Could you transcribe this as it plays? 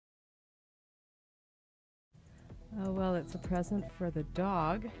Oh, well, it's a present for the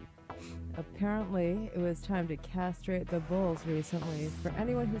dog. Apparently, it was time to castrate the bulls recently. For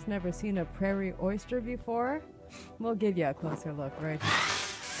anyone who's never seen a prairie oyster before, we'll give you a closer look right here.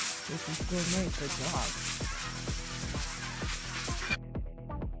 This is gourmet for dogs.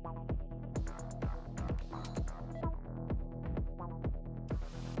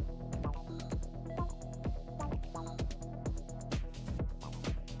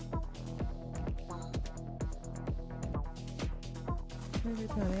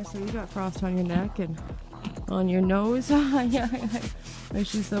 So you got frost on your neck and on your nose. Yeah, oh,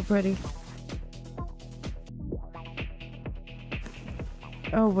 she's so pretty.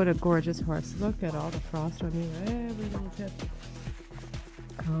 Oh, what a gorgeous horse. Look at all the frost on you, every little tip.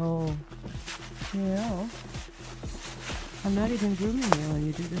 Oh, yeah. I'm not even grooming you and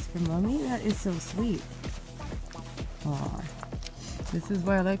you do this for mommy? That is so sweet. Aw. This is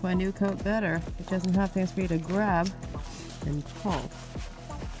why I like my new coat better. It doesn't have things for you to grab and pull.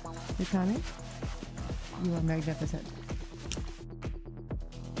 Vitani, you are magnificent.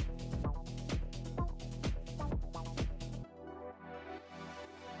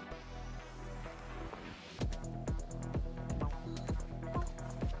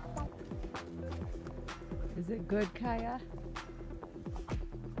 Is it good, Kyha?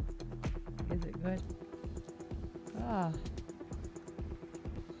 Is it good? Ah.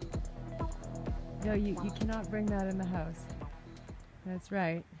 No, you cannot bring that in the house. That's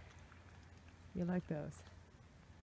right. You like those.